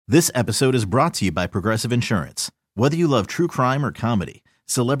This episode is brought to you by Progressive Insurance. Whether you love true crime or comedy,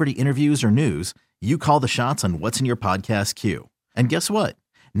 celebrity interviews or news, you call the shots on what's in your podcast queue. And guess what?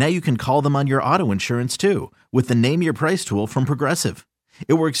 Now you can call them on your auto insurance too with the Name Your Price tool from Progressive.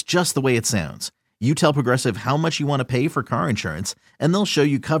 It works just the way it sounds. You tell Progressive how much you want to pay for car insurance, and they'll show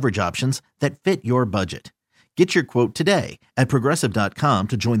you coverage options that fit your budget. Get your quote today at Progressive.com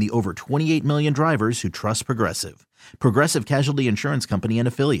to join the over 28 million drivers who trust Progressive. Progressive Casualty Insurance Company and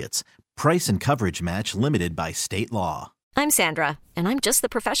Affiliates. Price and coverage match limited by state law. I'm Sandra, and I'm just the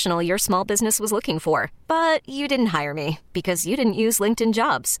professional your small business was looking for. But you didn't hire me because you didn't use LinkedIn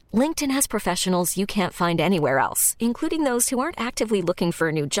Jobs. LinkedIn has professionals you can't find anywhere else, including those who aren't actively looking for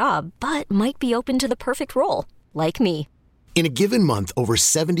a new job, but might be open to the perfect role, like me. In a given month, over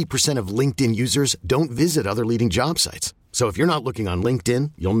 70% of LinkedIn users don't visit other leading job sites. So if you're not looking on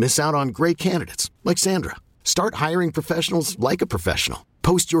LinkedIn, you'll miss out on great candidates like Sandra. Start hiring professionals like a professional.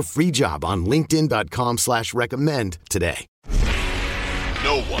 Post your free job on linkedin.com/recommend today.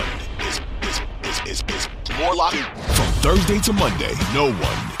 No one is more locked in. From Thursday to Monday, no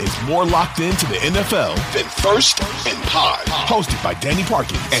one is more locked into the NFL than First and Pod. Hosted by Danny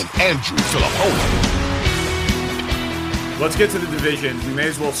Parkins and Andrew Filippone. Let's get to the divisions. We may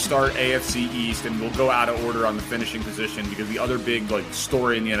as well start AFC East, and we'll go out of order on the finishing position because the other big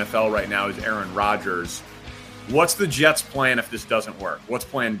story in the NFL right now is Aaron Rodgers. What's the Jets' plan if this doesn't work? What's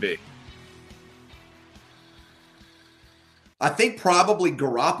plan B? I think probably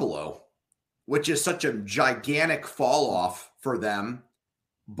Garoppolo, which is such a gigantic fall off for them.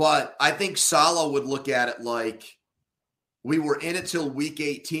 But I think Saleh would look at it like we were in it till week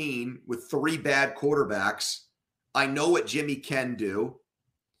 18 with 3 bad quarterbacks. I know what Jimmy can do.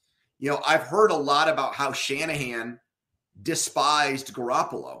 You know, I've heard a lot about how Shanahan despised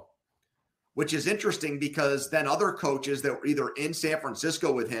Garoppolo, which is interesting because then other coaches that were either in San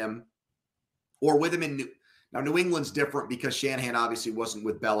Francisco with him or with him in New England's different because Shanahan obviously wasn't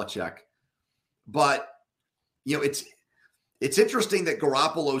with Belichick. But, you know, it's interesting that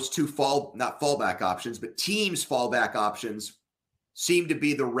Garoppolo's not fallback options, but teams' fallback options seem to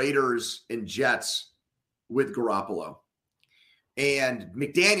be the Raiders and Jets with Garoppolo. And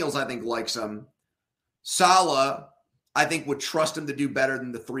McDaniels, I think, likes him. Saleh, I think, would trust him to do better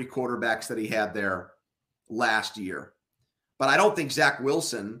than the 3 quarterbacks that he had there last year. But I don't think Zach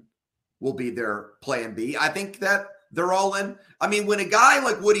Wilson will be their plan B. I think that they're all in. I mean, when a guy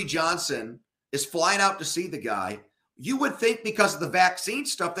like Woody Johnson is flying out to see the guy, you would think because of the vaccine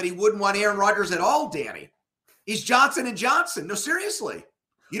stuff that he wouldn't want Aaron Rodgers at all, Danny. He's Johnson & Johnson. No, seriously.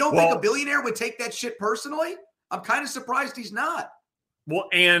 You don't think a billionaire would take that shit personally? I'm kind of surprised he's not. Well,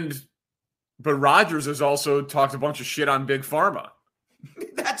 but Rodgers has also talked a bunch of shit on Big Pharma.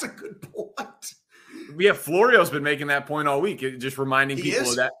 That's a good point. Yeah, Florio's been making that point all week, just reminding people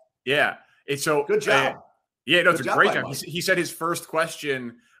of that. Yeah. It's so good job. It's a great job. He said his first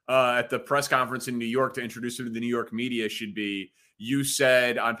question at the press conference in New York to introduce him to the New York media should be, you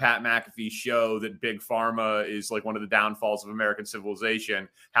said on Pat McAfee's show that Big Pharma is like one of the downfalls of American civilization.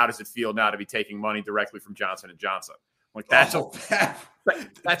 How does it feel now to be taking money directly from Johnson & Johnson? Like that's a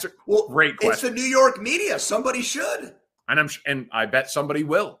great question. It's the New York media. Somebody should. And I bet somebody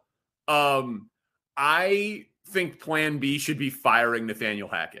will. I think plan B should be firing Nathaniel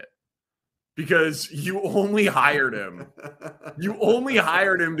Hackett because you only hired him. You only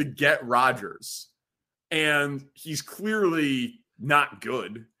hired him to get Rodgers. And he's clearly not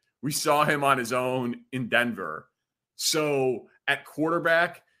good. We saw him on his own in Denver. So at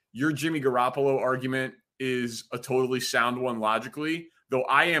quarterback, your Jimmy Garoppolo argument is a totally sound one logically, though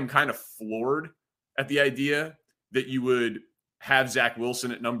I am kind of floored at the idea that you would have Zach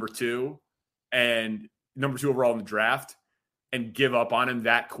Wilson at number 2 overall in the draft and give up on him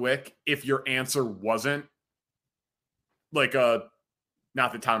that quick if your answer wasn't like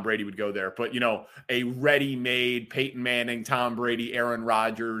not that Tom Brady would go there, but, a ready-made Peyton Manning, Tom Brady, Aaron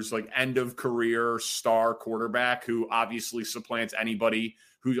Rodgers, like end-of-career star quarterback who obviously supplants anybody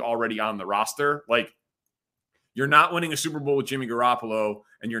who's already on the roster. Like, you're not winning a Super Bowl with Jimmy Garoppolo,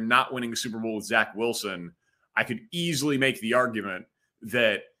 and you're not winning a Super Bowl with Zach Wilson. I could easily make the argument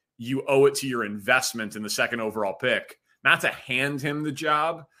that you owe it to your investment in the 2nd overall pick, not to hand him the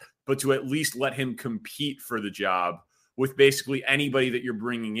job, but to at least let him compete for the job with basically anybody that you're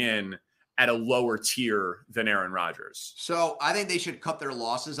bringing in at a lower tier than Aaron Rodgers. So I think they should cut their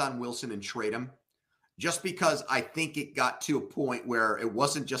losses on Wilson and trade him, just because I think it got to a point where it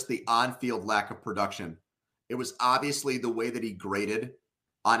wasn't just the on-field lack of production. It was obviously the way that he graded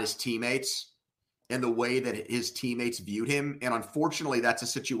on his teammates and the way that his teammates viewed him. And unfortunately, that's a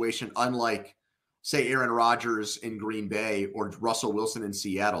situation unlike say Aaron Rodgers in Green Bay or Russell Wilson in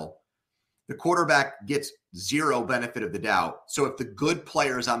Seattle, the quarterback gets zero benefit of the doubt. So if the good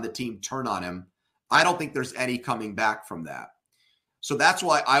players on the team turn on him, I don't think there's any coming back from that. So that's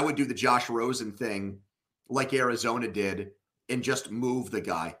why I would do the Josh Rosen thing like Arizona did and just move the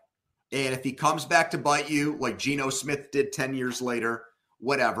guy. And if he comes back to bite you like Geno Smith did 10 years later,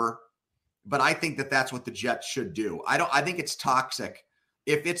 whatever. But I think that that's what the Jets should do. I think it's toxic.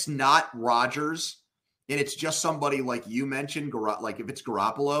 If it's not Rodgers and it's just somebody like you mentioned, like if it's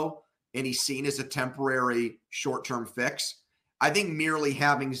Garoppolo and he's seen as a temporary short-term fix, I think merely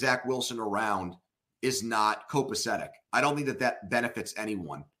having Zach Wilson around is not copacetic. I don't think that benefits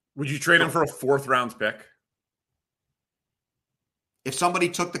anyone. Would you trade him for a 4th-round pick? If somebody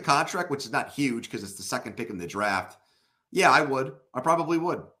took the contract, which is not huge because it's the 2nd pick in the draft, yeah, I would. I probably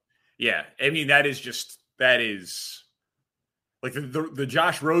would. Yeah, I mean, that is like the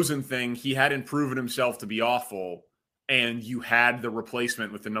Josh Rosen thing. He hadn't proven himself to be awful, and you had the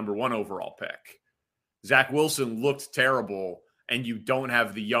replacement with the number 1 overall pick. Zach Wilson looked terrible, and you don't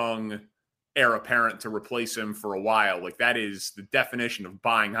have the young heir apparent to replace him for a while. Like, that is the definition of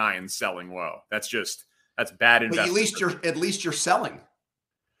buying high and selling low. That's bad investment. But at least you're selling.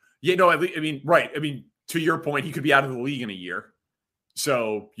 Yeah, no, I mean, right. I mean, to your point, he could be out of the league in a year.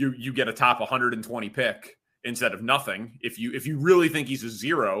 So you get a top 120 pick instead of nothing. If you really think he's a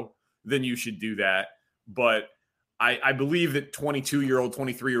 0, then you should do that. But I believe that 22-year-old,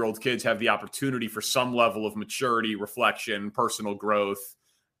 23-year-old kids have the opportunity for some level of maturity, reflection, personal growth,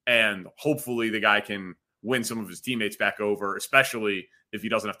 and hopefully the guy can win some of his teammates back over, especially if he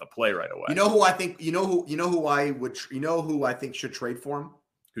doesn't have to play right away. You know who I think? You know who I think should trade for him?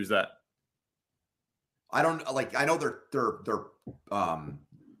 Who's that? I know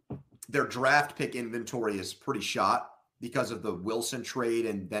their draft pick inventory is pretty shot because of the Wilson trade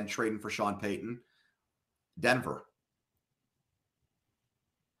and then trading for Sean Payton. Denver.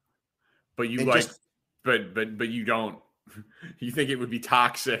 But you but you don't. You think it would be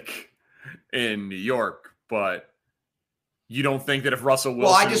toxic in New York, but you don't think that if Russell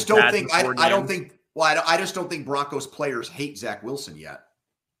Wilson. Well, I just don't think. I don't think. Well, I just don't think Broncos players hate Zach Wilson yet.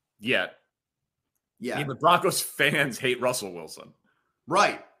 Yet. Yeah. I mean, the Broncos fans hate Russell Wilson.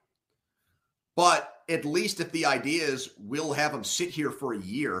 Right. But at least if the idea is we'll have him sit here for a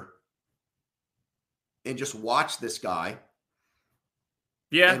year and just watch this guy.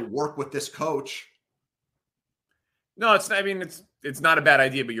 Yeah. And work with this coach. No, it's not a bad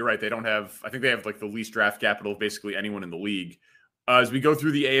idea, but you're right. I think they have like the least draft capital of basically anyone in the league. As we go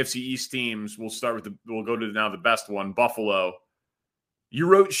through the AFC East teams, we'll go to now the best one, Buffalo. You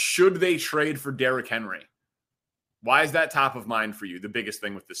wrote, should they trade for Derrick Henry? Why is that top of mind for you, the biggest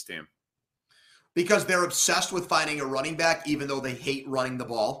thing with this team? Because they're obsessed with finding a running back, even though they hate running the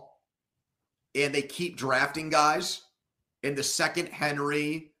ball. And they keep drafting guys. And the second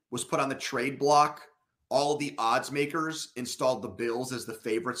Henry was put on the trade block, all of the odds makers installed the Bills as the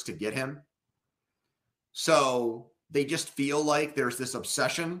favorites to get him. So they just feel like there's this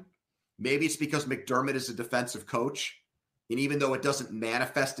obsession. Maybe it's because McDermott is a defensive coach. And even though it doesn't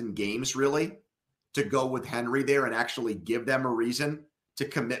manifest in games really, to go with Henry there and actually give them a reason to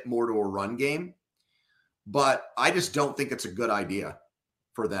commit more to a run game. But I just don't think it's a good idea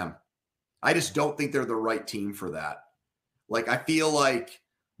for them. I just don't think they're the right team for that. Like, I feel like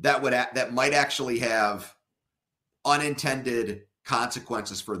that might actually have unintended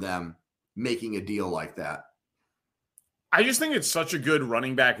consequences for them making a deal like that. I just think it's such a good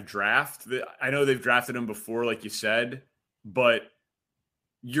running back draft. I know they've drafted him before, like you said, but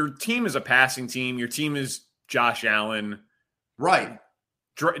your team is a passing team. Your team is Josh Allen. Right.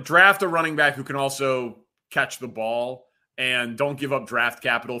 Draft a running back who can also catch the ball, and don't give up draft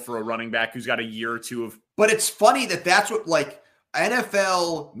capital for a running back who's got a year or two of. But it's funny that's what like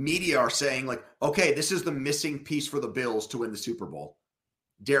NFL media are saying, like, okay, this is the missing piece for the Bills to win the Super Bowl.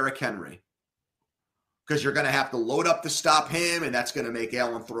 Derrick Henry. Because you're going to have to load up to stop him, and that's going to make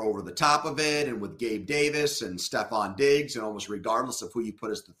Allen throw over the top of it. And with Gabe Davis and Stephon Diggs, and almost regardless of who you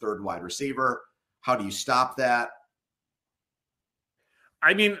put as the third wide receiver, how do you stop that?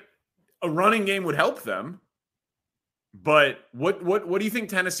 I mean, a running game would help them. But what do you think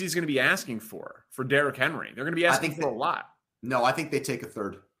Tennessee's going to be asking for Derrick Henry? They're going to be asking for a lot. No, I think they take a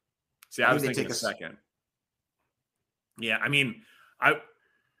third. See, I was thinking a second. Yeah, I mean,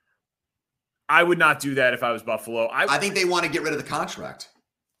 I would not do that if I was Buffalo. I think they want to get rid of the contract.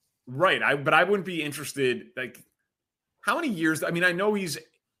 Right. But I wouldn't be interested. Like, how many years? I mean, I know he's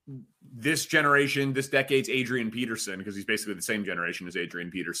this generation, this decade's Adrian Peterson, because he's basically the same generation as Adrian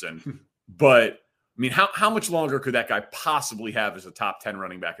Peterson. But I mean, how much longer could that guy possibly have as a top 10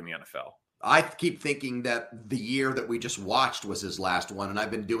 running back in the NFL? I keep thinking that the year that we just watched was his last one, and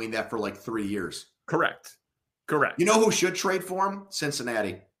I've been doing that for like 3 years. Correct. You know who should trade for him?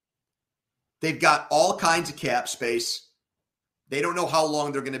 Cincinnati. They've got all kinds of cap space. They don't know how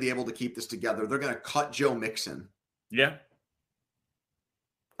long they're going to be able to keep this together. They're going to cut Joe Mixon. Yeah.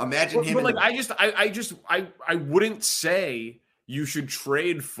 Imagine him. But like, I wouldn't say you should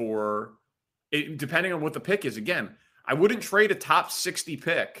trade for it, depending on what the pick is. Again, I wouldn't trade a top 60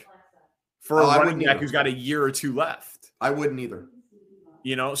 pick for a running back who's got a year or two left. I wouldn't either.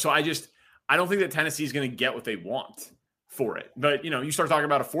 So I don't think that Tennessee is going to get what they want for it. But you start talking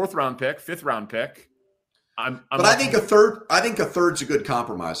about a 4th round pick, 5th round pick. I think a third's a good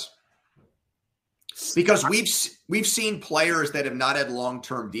compromise. Because we've seen players that have not had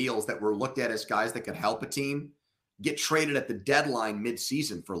long-term deals that were looked at as guys that could help a team get traded at the deadline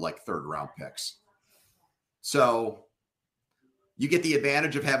mid-season for like 3rd round picks. So you get the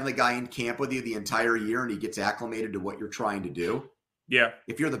advantage of having the guy in camp with you the entire year and he gets acclimated to what you're trying to do. Yeah.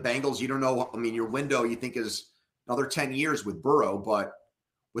 If you're the Bengals, you don't know. I mean, your window you think is another 10 years with Burrow, but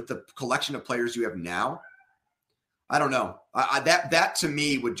with the collection of players you have now, I don't know. That to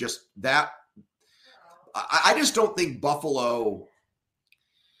me would just that. I just don't think Buffalo.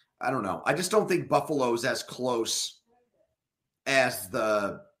 I don't know. I just don't think Buffalo's as close as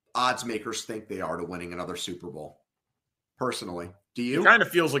the odds makers think they are to winning another Super Bowl. Personally, do you? It kind of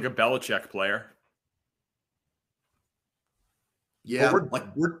feels like a Belichick player. Yeah,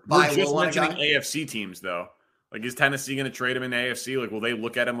 we're just mentioning AFC teams though. Like, is Tennessee going to trade him in the AFC? Like, will they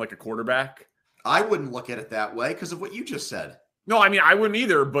look at him like a quarterback? I wouldn't look at it that way because of what you just said. No, I mean, I wouldn't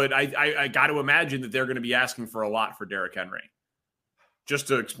either, but I got to imagine that they're going to be asking for a lot for Derrick Henry, just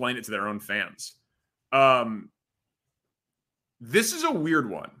to explain it to their own fans. This is a weird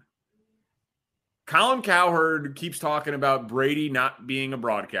one. Colin Cowherd keeps talking about Brady not being a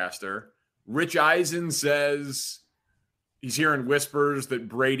broadcaster. Rich Eisen says he's hearing whispers that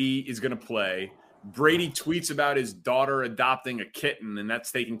Brady is going to play. Brady tweets about his daughter adopting a kitten, and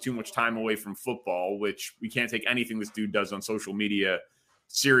that's taking too much time away from football, which we can't take anything this dude does on social media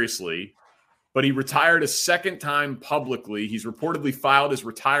seriously. But he retired a 2nd time publicly. He's reportedly filed his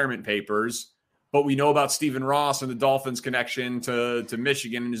retirement papers, but we know about Stephen Ross and the Dolphins' connection to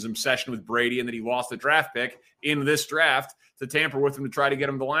Michigan and his obsession with Brady, and that he lost a draft pick in this draft to tamper with him to try to get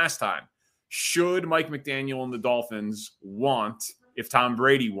him the last time. Should Mike McDaniel and the Dolphins want, if Tom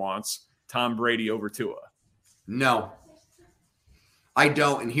Brady wants, Tom Brady over Tua? No, I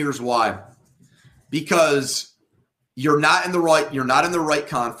don't. And here's why. Because you're not in the right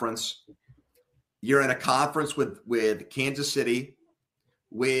conference. You're in a conference with Kansas City,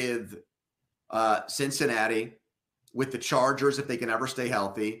 with Cincinnati, with the Chargers, if they can ever stay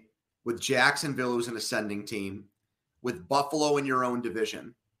healthy, with Jacksonville, who's an ascending team, with Buffalo in your own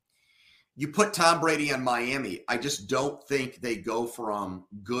division. You put Tom Brady on Miami, I just don't think they go from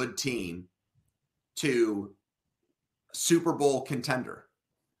good team to Super Bowl contender.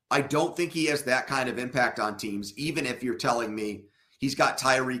 I don't think he has that kind of impact on teams, even if you're telling me he's got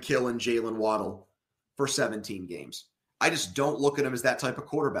Tyreek Hill and Jalen Waddle for 17 games. I just don't look at him as that type of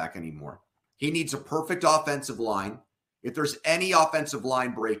quarterback anymore. He needs a perfect offensive line. If there's any offensive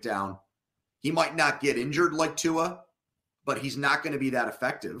line breakdown, he might not get injured like Tua, but he's not going to be that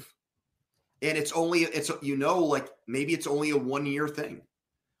effective. And maybe it's only a 1-year thing.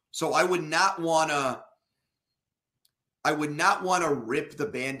 So I would not want to rip the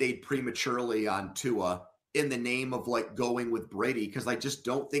Band-Aid prematurely on Tua in the name of like going with Brady, because I just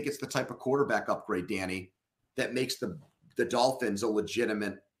don't think it's the type of quarterback upgrade, Danny, that makes the Dolphins a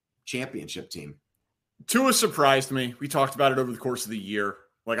legitimate championship team. Tua surprised me. We talked about it over the course of the year.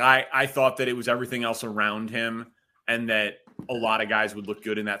 Like I thought that it was everything else around him and that a lot of guys would look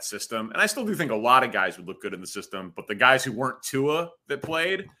good in that system. And I still do think a lot of guys would look good in the system, but the guys who weren't Tua that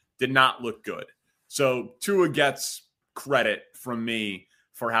played did not look good. So Tua gets credit from me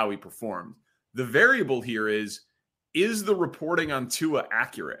for how he performed. The variable here is the reporting on Tua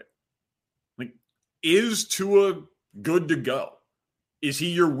accurate? Like, is Tua good to go? Is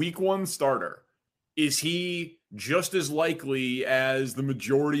he your week 1 starter? Is he just as likely as the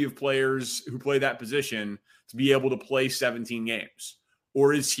majority of players who play that position to be able to play 17 games?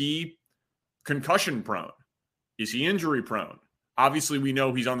 Or is he concussion prone? Is he injury prone? Obviously, we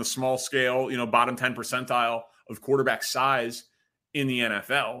know he's on the small scale, bottom 10 percentile of quarterback size in the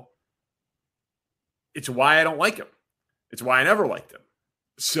NFL. It's why I don't like him. It's why I never liked him.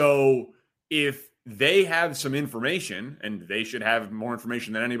 So if they have some information, and they should have more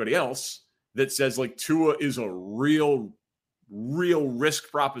information than anybody else, that says like Tua is a real risk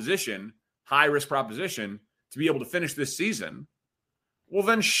proposition, high risk proposition to be able to finish this season, well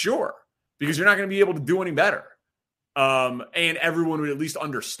then sure. because you're not going to be able to do any better. And everyone would at least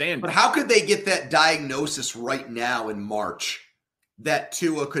understand But it. how could they get that diagnosis right now in March that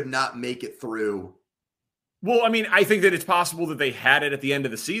Tua could not make it through? Well, I mean, I think that it's possible that they had it at the end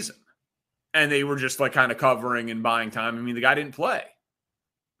of the season and they were just like kind of covering and buying time. I mean, the guy didn't play.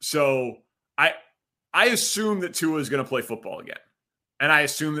 So I assume that Tua is going to play football again. And I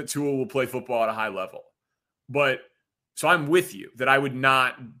assume that Tua will play football at a high level. But so I'm with you that I would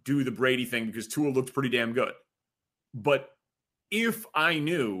not do the Brady thing because Tua looked pretty damn good. But if I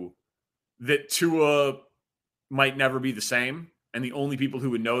knew that Tua might never be the same, and the only people who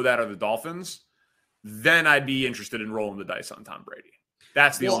would know that are the Dolphins, then I'd be interested in rolling the dice on Tom Brady.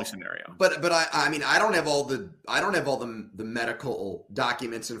 That's the only scenario. But I mean, I don't have all the medical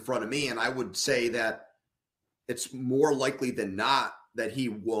documents in front of me, and I would say that it's more likely than not that he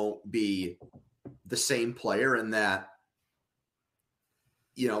won't be the same player, and that,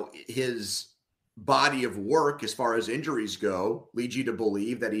 you know, his body of work as far as injuries go leads you to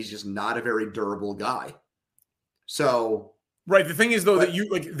believe that he's just not a very durable guy. So right, the thing is though that you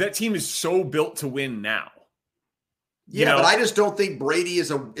like that team is so built to win now. Yeah, but I just don't think Brady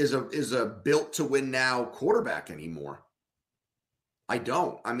is a built to win now quarterback anymore. I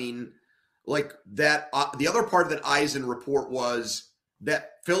don't. I mean, like that the other part of that Eisen report was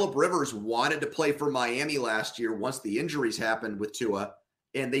that Phillip Rivers wanted to play for Miami last year once the injuries happened with Tua,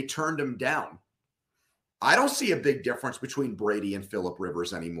 and they turned him down. I don't see a big difference between Brady and Phillip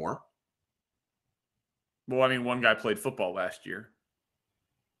Rivers anymore. Well, I mean, one guy played football last year.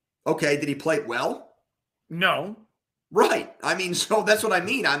 Okay, did he play well? No. Right. I mean, so that's what I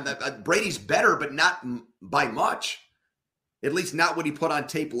mean. Brady's better, but not by much. At least not what he put on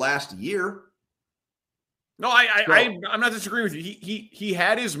tape last year. No, I'm not disagreeing with you. He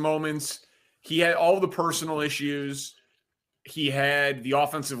had his moments. He had all the personal issues. He had the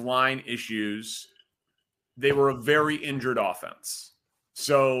offensive line issues. They were a very injured offense.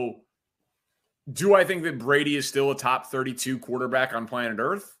 So do I think that Brady is still a top 32 quarterback on planet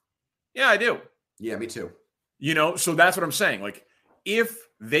Earth? Yeah, I do. Yeah, me too. You know, so that's what I'm saying. Like, if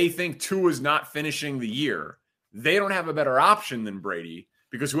they think Tua is not finishing the year, they don't have a better option than Brady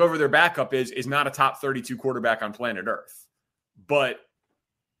because whoever their backup is not a top 32 quarterback on planet Earth. But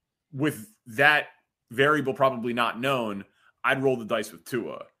with that variable probably not known, I'd roll the dice with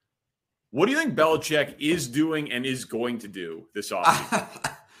Tua. What do you think Belichick is doing and is going to do this offseason?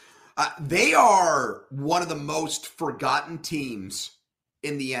 They are one of the most forgotten teams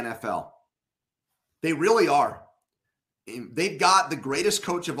in the NFL. They really are. They've got the greatest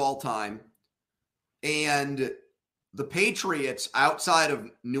coach of all time. And the Patriots outside of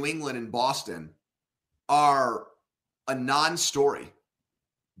New England and Boston are a non-story.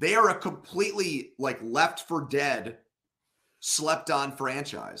 They are a completely like left for dead, slept on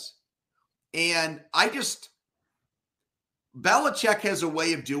franchise. And Belichick has a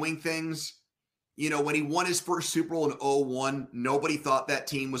way of doing things. You know, when he won his first Super Bowl in 2001, nobody thought that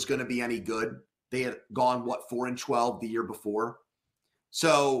team was going to be any good. They had gone, 4-12 the year before.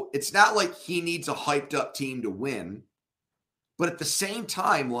 So it's not like he needs a hyped up team to win. But at the same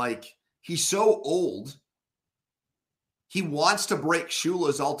time, like, he's so old. He wants to break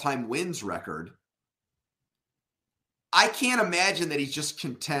Shula's all-time wins record. I can't imagine that he's just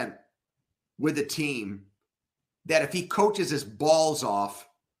content with a team that if he coaches his balls off,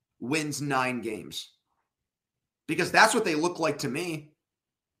 wins 9 games. Because that's what they look like to me.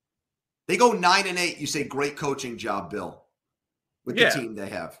 They go 9-8. You say, great coaching job, Bill, with the team they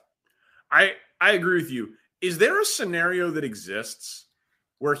have. I agree with you. Is there a scenario that exists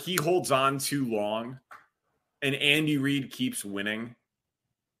where he holds on too long and Andy Reid keeps winning,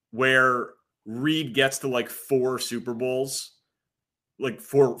 where Reid gets to like 4 Super Bowls, like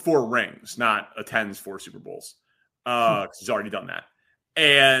four rings, not attends 4 Super Bowls, because he's already done that,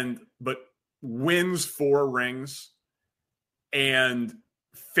 but wins 4 rings and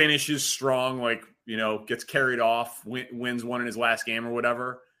finishes strong, like, you know, gets carried off, wins one in his last game or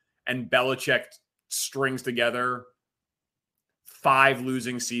whatever, and Belichick strings together 5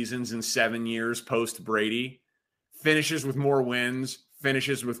 losing seasons in 7 years post Brady, finishes with more wins,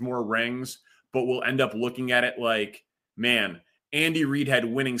 finishes with more rings, but we'll end up looking at it like, man, Andy Reid had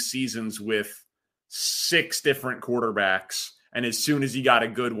winning seasons with 6 different quarterbacks, and as soon as he got a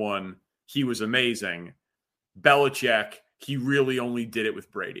good one, he was amazing. Belichick, he really only did it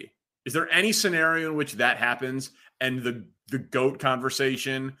with Brady. Is there any scenario in which that happens and the GOAT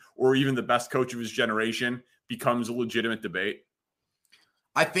conversation or even the best coach of his generation becomes a legitimate debate?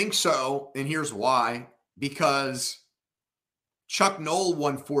 I think so, and here's why. Because Chuck Noll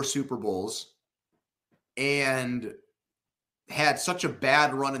won 4 Super Bowls and had such a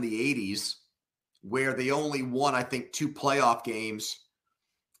bad run in the 80s where they only won, I think, 2 playoff games.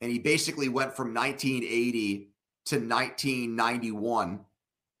 And he basically went from 1980 to 1991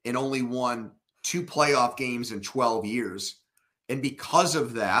 and only won 2 playoff games in 12 years. And because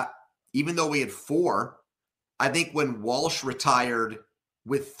of that, even though we had 4, I think when Walsh retired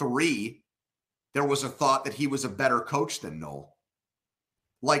with 3, there was a thought that he was a better coach than Noll.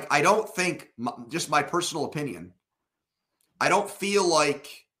 Like, I don't think, just my personal opinion, I don't feel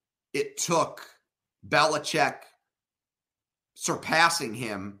like it took Belichick surpassing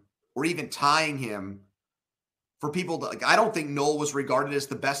him or even tying him for people to, like, I don't think Noll was regarded as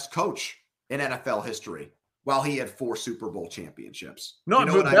the best coach in NFL history while he had 4 Super Bowl championships. No, you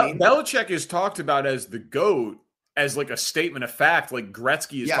know but I mean? Belichick is talked about as the GOAT, as like a statement of fact, like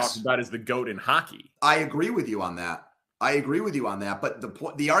Gretzky is talked about as the GOAT in hockey. I agree with you on that. But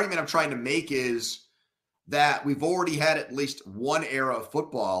the argument I'm trying to make is that we've already had at least one era of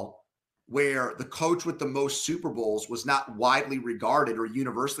football where the coach with the most Super Bowls was not widely regarded or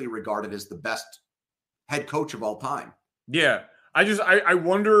universally regarded as the best head coach of all time. Yeah. I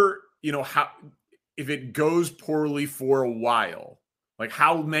wonder, how, if it goes poorly for a while, like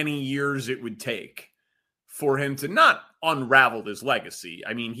how many years it would take for him to not unravel his legacy.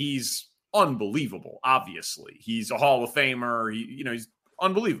 I mean, he's unbelievable, obviously. He's a Hall of Famer. He's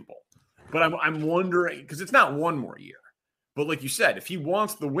unbelievable. But I'm wondering, because it's not one more year. But like you said, if he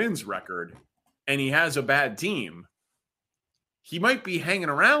wants the wins record and he has a bad team, he might be hanging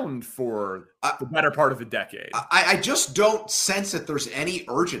around for the better part of a decade. I just don't sense that there's any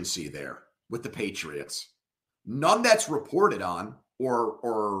urgency there with the Patriots. None that's reported on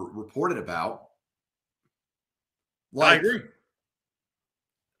or reported about. I agree.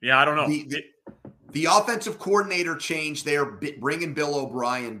 Yeah, I don't know. The offensive coordinator change there, bringing Bill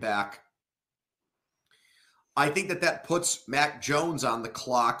O'Brien back, I think that puts Mac Jones on the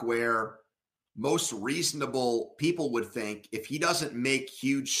clock where most reasonable people would think if he doesn't make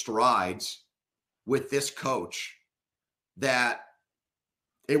huge strides with this coach, that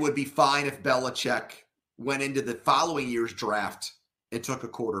it would be fine if Belichick went into the following year's draft and took a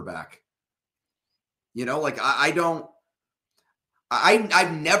quarterback.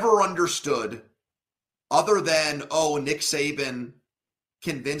 I've never understood, other than, Nick Saban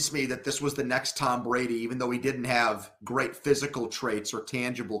convinced me that this was the next Tom Brady, even though he didn't have great physical traits or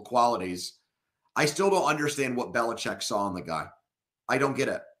tangible qualities. I still don't understand what Belichick saw in the guy. I don't get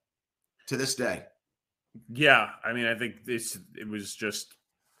it to this day. Yeah, I mean, I think it was just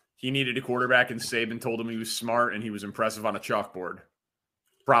he needed a quarterback, and Saban told him he was smart and he was impressive on a chalkboard.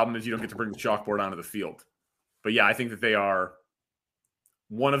 Problem is you don't get to bring the chalkboard onto the field. But yeah, I think that they are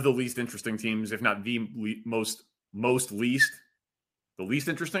one of the least interesting teams, if not the most least. The least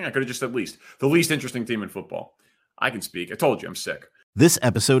interesting? I could have just said least. The least interesting team in football. I can speak. I told you I'm sick. This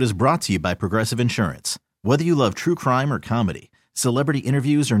episode is brought to you by Progressive Insurance. Whether you love true crime or comedy, celebrity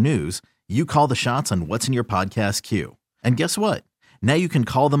interviews or news, you call the shots on what's in your podcast queue. And guess what? Now you can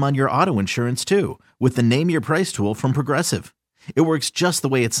call them on your auto insurance too with the Name Your Price tool from Progressive. It works just the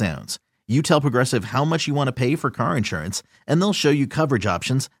way it sounds. You tell Progressive how much you want to pay for car insurance, and they'll show you coverage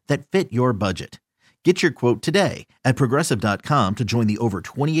options that fit your budget. Get your quote today at Progressive.com to join the over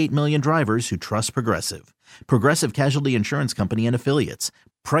 28 million drivers who trust Progressive. Progressive Casualty Insurance Company and Affiliates.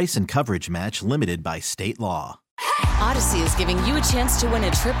 Price and coverage match limited by state law. Odyssey is giving you a chance to win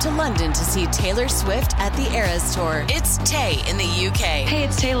a trip to London to see Taylor Swift at the Eras Tour. It's Tay in the UK. Hey,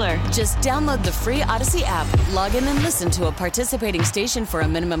 it's Taylor. Just download the free Odyssey app, log in and listen to a participating station for a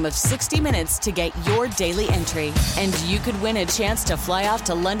minimum of 60 minutes to get your daily entry. And you could win a chance to fly off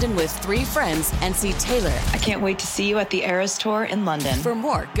to London with 3 friends and see Taylor. I can't wait to see you at the Eras Tour in London. For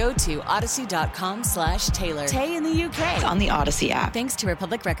more, go to odyssey.com/Taylor. Tay in the UK. It's on the Odyssey app. Thanks to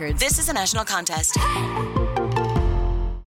Republic Records. This is a national contest.